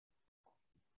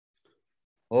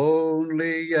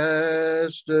Only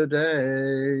yesterday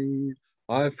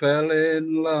I fell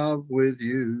in love with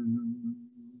you.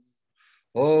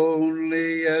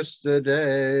 Only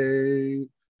yesterday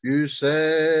you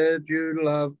said you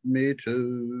loved me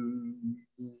too.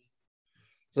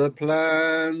 The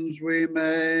plans we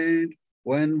made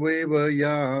when we were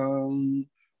young,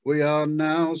 we are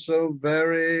now so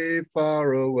very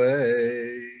far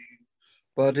away.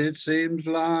 But it seems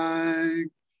like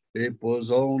it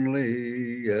was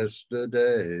only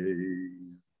yesterday.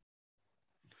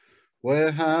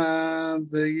 Where have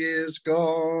the years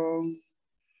gone?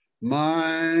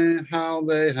 My, how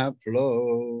they have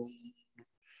flown.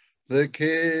 The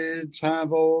kids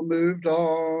have all moved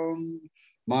on.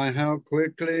 My, how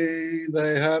quickly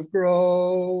they have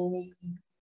grown.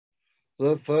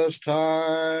 The first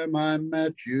time I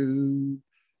met you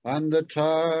and the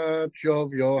touch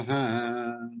of your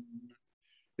hand,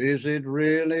 is it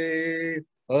really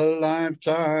a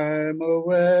lifetime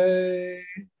away?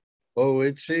 Oh,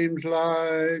 it seems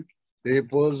like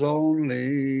it was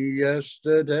only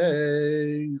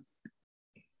yesterday.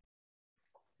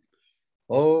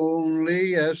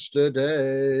 Only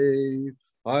yesterday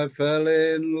I fell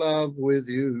in love with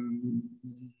you.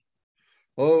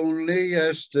 Only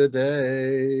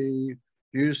yesterday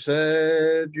you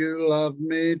said you loved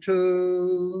me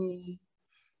too.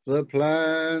 The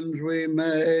plans we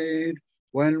made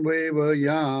when we were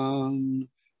young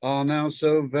are now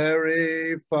so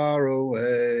very far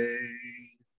away.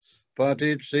 But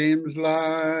it seems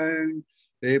like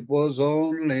it was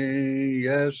only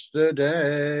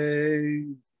yesterday.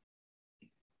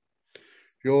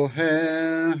 Your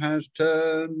hair has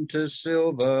turned to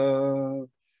silver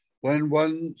when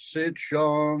once it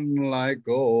shone like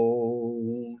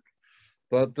gold.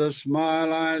 But the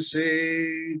smile I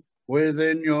see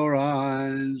within your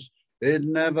eyes, it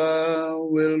never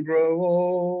will grow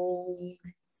old.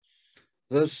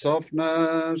 The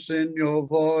softness in your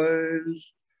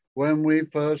voice when we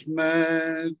first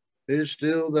met is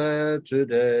still there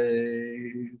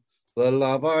today. The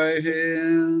love I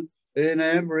hear in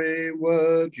every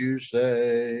word you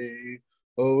say,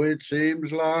 oh, it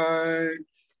seems like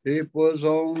it was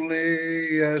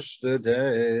only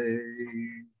yesterday.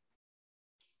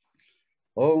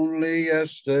 Only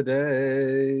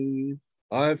yesterday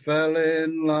I fell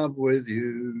in love with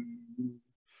you.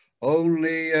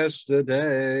 Only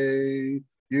yesterday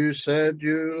you said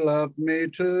you loved me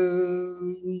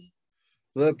too.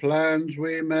 The plans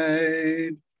we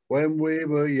made when we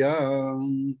were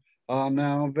young are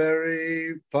now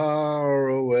very far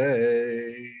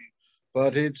away.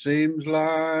 But it seems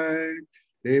like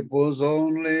it was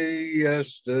only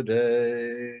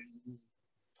yesterday.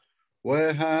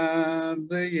 Where have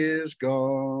the years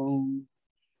gone?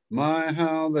 My,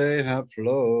 how they have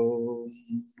flown.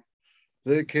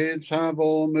 The kids have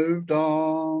all moved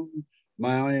on.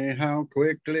 My, how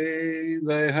quickly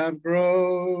they have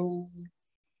grown.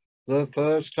 The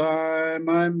first time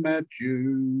I met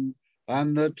you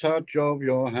and the touch of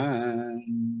your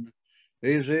hand,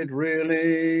 is it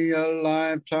really a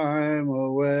lifetime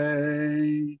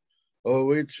away?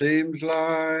 Oh, it seems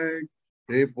like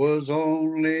it was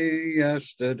only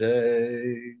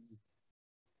yesterday.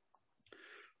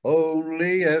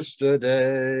 Only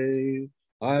yesterday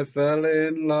I fell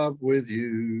in love with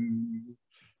you.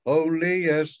 Only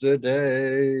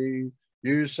yesterday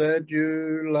you said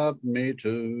you loved me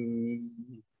too.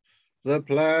 The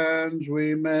plans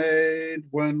we made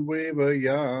when we were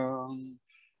young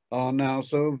are now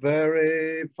so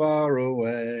very far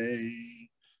away.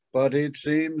 But it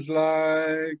seems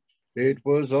like it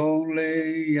was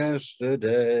only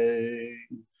yesterday.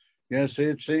 Yes,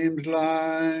 it seems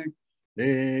like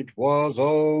it was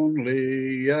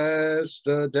only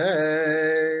yesterday.